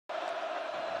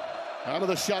Out of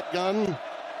the shotgun,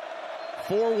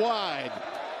 4 wide.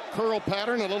 Curl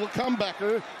pattern, a little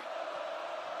comebacker.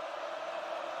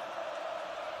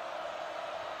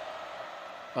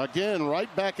 Again,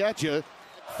 right back at you.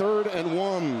 3rd and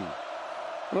 1.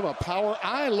 What a power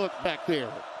eye look back there.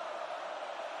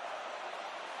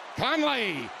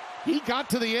 Conley, he got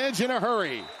to the edge in a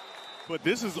hurry. But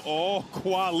this is all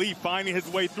Kweli finding his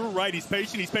way through, right? He's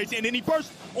patient, and then he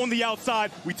bursts on the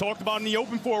outside. We talked about in the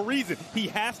open for a reason. He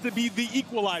has to be the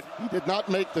equalizer. He did not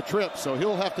make the trip, so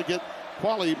he'll have to get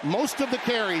Kweli most of the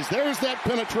carries. There's that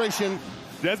penetration.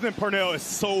 Desmond Purnell is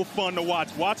so fun to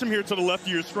watch. Watch him here to the left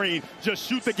of your screen. Just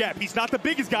shoot the gap. He's not the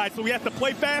biggest guy, so he has to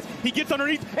play fast. He gets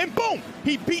underneath, and boom!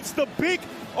 He beats the big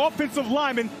offensive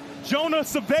lineman, Jonah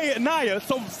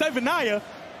Savanaya,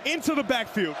 into the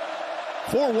backfield.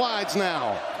 4 wides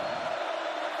now.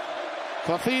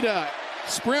 Fafita,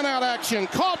 sprint out action,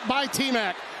 caught by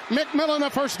T-Mac. McMillan a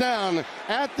first down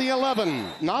at the 11.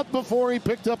 Not before he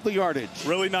picked up the yardage.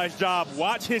 Really nice job.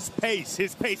 Watch his pace.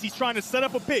 He's trying to set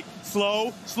up a pick.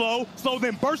 Slow,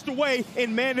 then burst away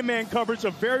in man-to-man coverage.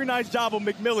 A very nice job of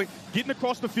McMillan getting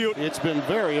across the field. It's been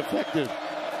very effective.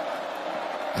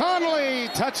 Conley,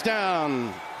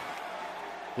 touchdown.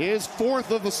 His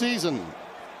 4th of the season.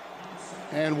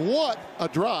 And what a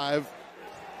drive.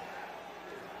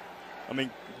 I mean,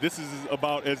 this is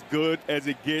about as good as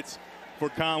it gets for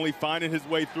Conley, finding his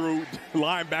way through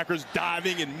linebackers,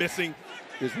 diving and missing.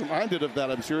 He's reminded of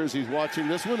that, I'm sure, as he's watching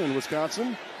this one in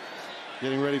Wisconsin.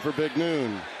 Getting ready for Big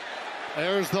Noon.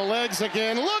 There's the legs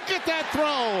again. Look at that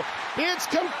throw. It's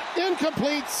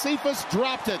incomplete. Cephas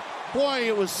dropped it. Boy,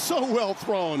 it was so well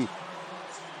thrown.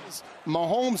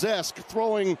 Mahomes-esque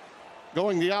throwing,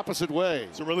 going the opposite way.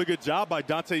 It's a really good job by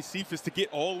Dante Cephas to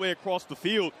get all the way across the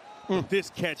field. But this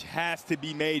catch has to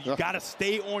be made. You got to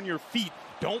stay on your feet.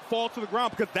 Don't fall to the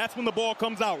ground, because that's when the ball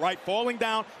comes out, right? Falling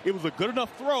down, it was a good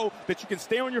enough throw that you can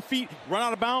stay on your feet, run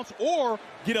out of bounds, or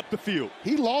get up the field.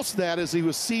 He lost that as he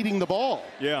was seeding the ball.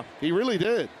 Yeah. He really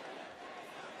did.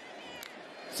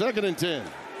 2nd and 10.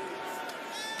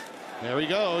 There he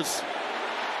goes.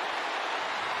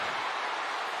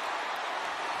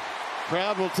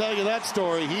 Crowd will tell you that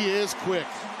story. He is quick.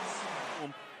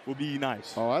 Will be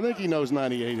nice. Oh, I think he knows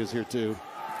 98 is here too.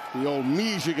 The old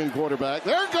Michigan quarterback.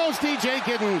 There goes DJ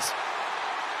Giddens.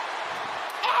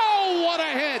 Oh, what a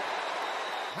hit.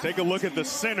 Take a look at the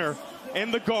center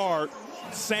and the guard,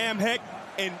 Sam Heck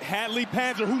and Hadley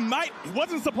Panzer, who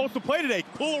wasn't supposed to play today,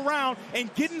 pull around, and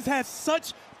Giddens has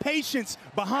such patience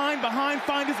behind,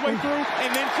 find his way through,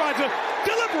 and then try to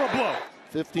deliver a blow.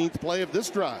 15th play of this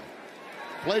drive.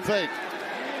 Play fake.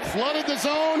 Flooded the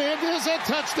zone. It is a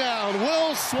touchdown.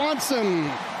 Will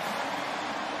Swanson.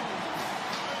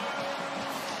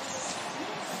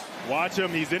 Watch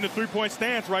him. He's in the 3-point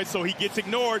stance, right? So he gets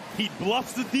ignored. He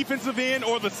bluffs the defensive end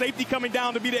or the safety coming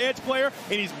down to be the edge player,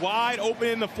 and he's wide open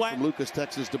in the flat. From Lucas,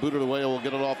 Texas, to boot it away. Will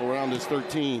get it off around his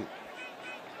 13.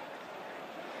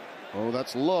 Oh,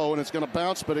 that's low, and it's going to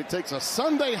bounce, but it takes a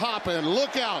Sunday hop in.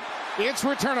 Look out. It's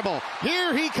returnable.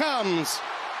 Here he comes.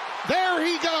 There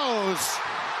he goes.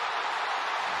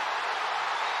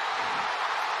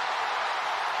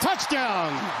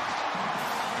 Touchdown.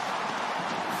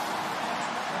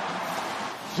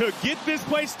 To get this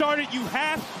play started, you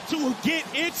have to get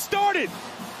it started.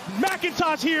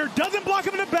 McIntosh here doesn't block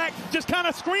him in the back, just kind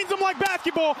of screens him like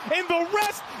basketball, and the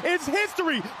rest is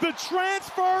history. The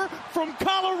transfer from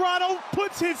Colorado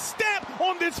puts his stamp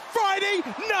on this Friday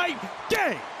night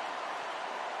game.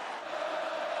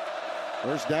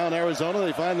 First down, Arizona.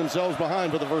 They find themselves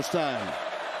behind for the first time.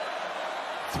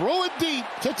 Throw it deep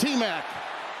to T-Mac.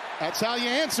 That's how you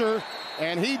answer,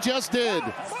 and he just did.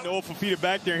 Noah Fafita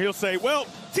back there, and he'll say, well,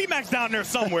 T-Mac's down there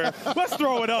somewhere. Let's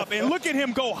throw it up. And look at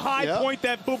him go high point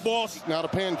that football. Not a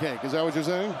pancake, is that what you're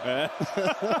saying?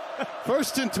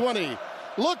 1st and 20.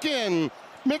 Look in.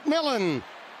 McMillan.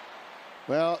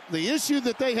 Well, the issue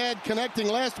that they had connecting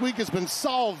last week has been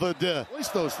solved. Voice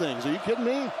those things. Are you kidding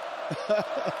me?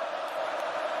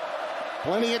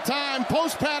 Plenty of time.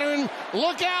 Post pattern.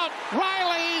 Look out.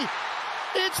 Riley.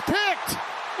 It's picked.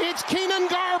 It's Keenan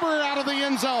Garber out of the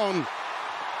end zone.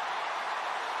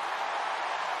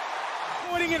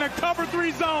 Pointing in a cover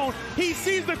 3 zone. He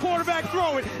sees the quarterback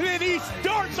throw it, and then he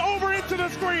darts over into the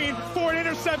screen for an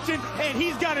interception, and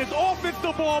he's got his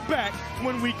offensive ball back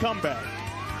when we come back.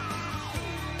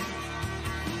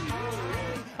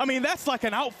 I mean, that's like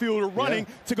an outfielder running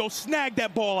to go snag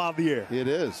that ball out of the air. It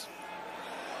is.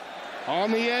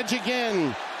 On the edge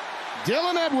again,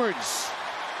 Dylan Edwards.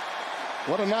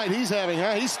 What a night he's having,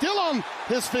 huh? He's still on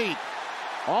his feet.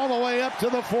 All the way up to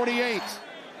the 48.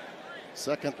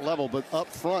 Second level, but up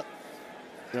front.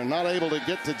 They're not able to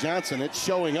get to Johnson. It's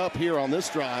showing up here on this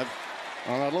drive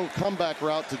on a little comeback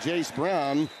route to Jace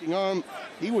Brown.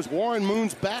 He was Warren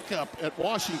Moon's backup at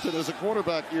Washington as a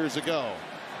quarterback years ago.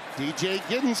 DJ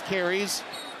Giddens carries.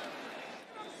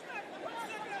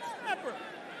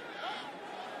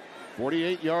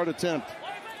 48-yard attempt.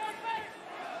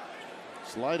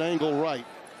 Slight angle right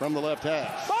from the left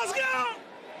hash.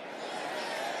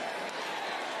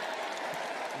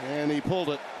 And he pulled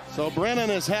it. So Brennan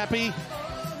is happy.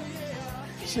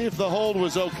 See if the hold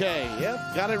was okay.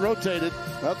 Yep, got it rotated.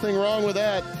 Nothing wrong with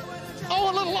that.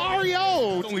 Oh, a little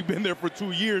REO. Only been there for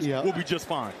 2 years. Yep. We'll be just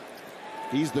fine.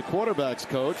 He's the quarterback's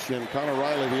coach, and Connor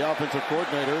Riley, the offensive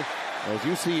coordinator. As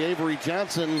you see Avery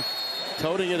Johnson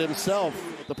toting it himself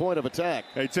at the point of attack.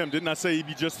 Hey, Tim, didn't I say he'd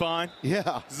be just fine?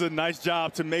 Yeah. This is a nice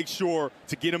job to make sure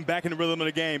to get him back in the rhythm of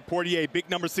the game. Portier, big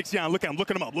number 69. Look at him,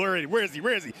 looking him up. Where is he?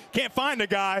 Where is he? Can't find the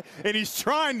guy, and he's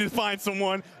trying to find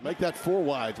someone. Make that 4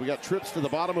 wides. We got trips to the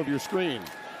bottom of your screen.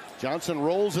 Johnson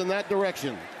rolls in that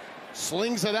direction.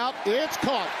 Slings it out. It's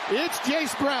caught. It's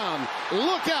Jace Brown.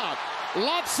 Look out.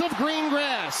 Lots of green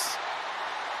grass.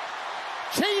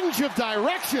 Change of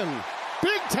direction.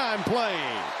 Big time play.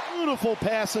 Beautiful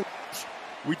passing.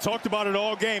 We talked about it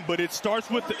all game, but it starts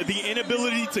with the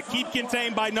inability to keep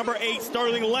contained by number 8,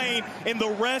 Sterling Lane, and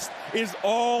the rest is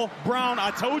all Brown.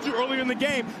 I told you earlier in the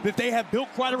game that they have built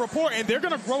quite a rapport, and they're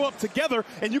going to grow up together,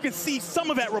 and you can see some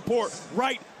of that rapport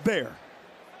right there.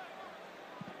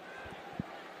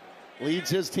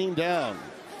 Leads his team down.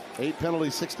 8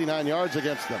 penalties, 69 yards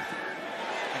against them.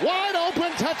 Wide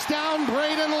open touchdown,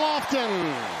 Braden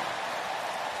Lofton.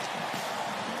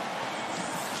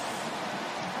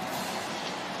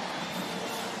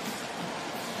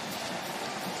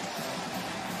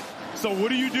 So what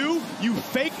do? You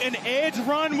fake an edge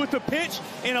run with the pitch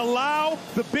and allow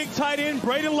the big tight end,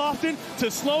 Braden Lofton,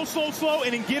 to slow,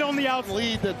 and then get on the out.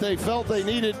 Lead that they felt they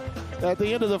needed at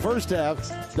the end of the first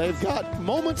half. They've got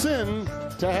moments in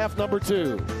to half number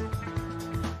 2.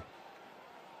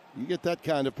 You get that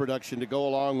kind of production to go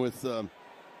along with the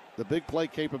big play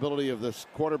capability of this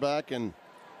quarterback and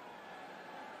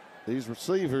these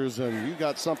receivers, and you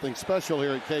got something special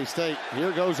here at K-State.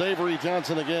 Here goes Avery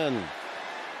Johnson again.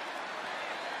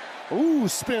 Ooh,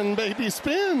 spin, baby,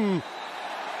 spin.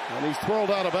 And he's twirled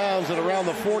out of bounds at around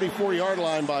the 44-yard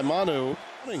line by Manu.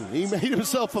 He made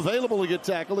himself available to get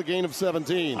tackled, a gain of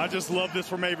 17. I just love this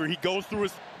from Avery. He goes through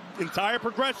his entire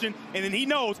progression, and then he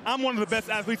knows I'm one of the best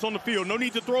athletes on the field. No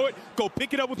need to throw it. Go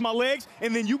pick it up with my legs,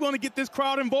 and then you're going to get this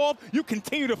crowd involved. You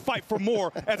continue to fight for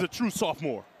more as a true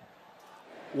sophomore.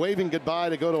 Waving goodbye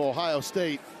to go to Ohio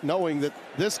State, knowing that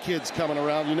this kid's coming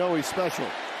around. You know he's special.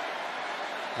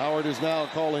 Howard is now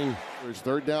calling his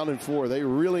 3rd down and 4. They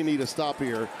really need a stop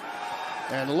here.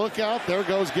 And look out, there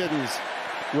goes Giddens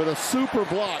with a super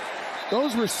block.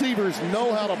 Those receivers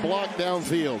know how to block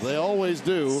downfield. They always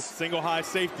do. Single high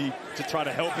safety to try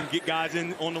to help and get guys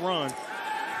in on the run.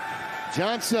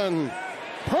 Johnson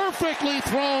perfectly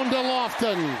thrown to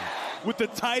Lofton. With the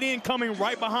tight end coming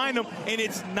right behind him, and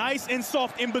it's nice and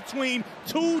soft in between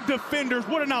 2 defenders.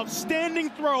 What an outstanding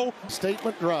throw.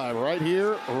 Statement drive right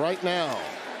here, right now.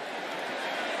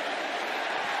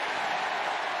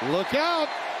 Look out.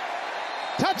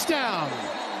 Touchdown.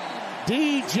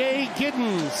 DJ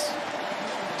Giddens.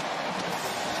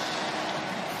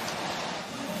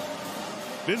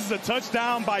 This is a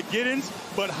touchdown by Giddens,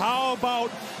 but how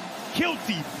about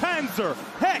Kilty, Panzer,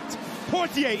 Hecht,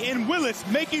 Portier, and Willis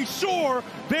making sure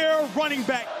they're running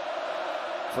back.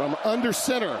 From under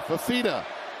center, Fafita.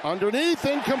 Underneath,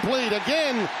 incomplete.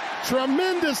 Again,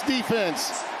 tremendous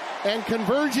defense. And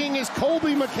converging is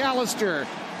Colby McAllister.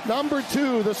 Number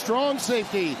 2, the strong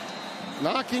safety.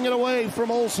 Knocking it away from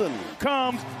Olsen.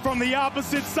 Comes from the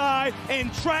opposite side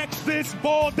and tracks this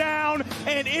ball down,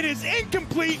 and it is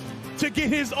incomplete to get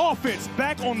his offense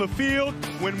back on the field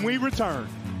when we return.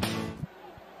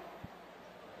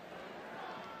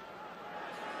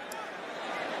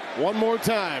 One more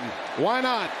time. Why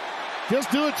not? Just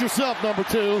do it yourself, number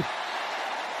 2.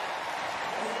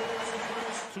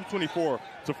 224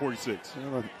 to 46.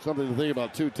 Something to think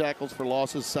about. 2 tackles for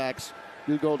losses, sacks.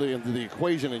 Do go into the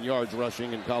equation in yards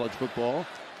rushing in college football.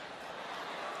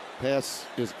 Pass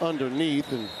is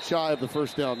underneath and shy of the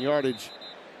first down yardage.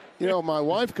 You know, my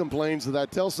wife complains that I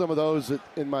tell some of those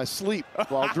in my sleep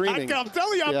while dreaming. I'm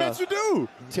telling you, I bet you do.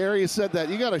 Terry has said that.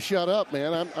 You got to shut up,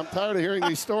 man. I'm tired of hearing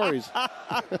these stories.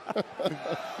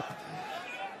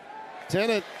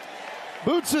 Tennant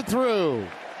boots it through.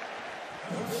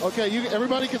 Okay,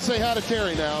 everybody can say hi to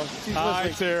Terry now. Hi,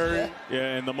 Terry.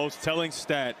 Yeah, and the most telling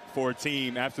stat for a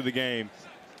team after the game,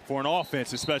 for an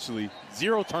offense especially.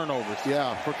 0 turnovers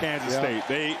for Kansas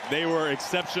State. They were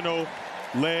exceptional,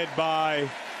 led by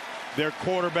their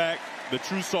quarterback, the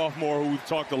true sophomore who we've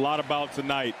talked a lot about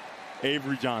tonight,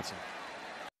 Avery Johnson.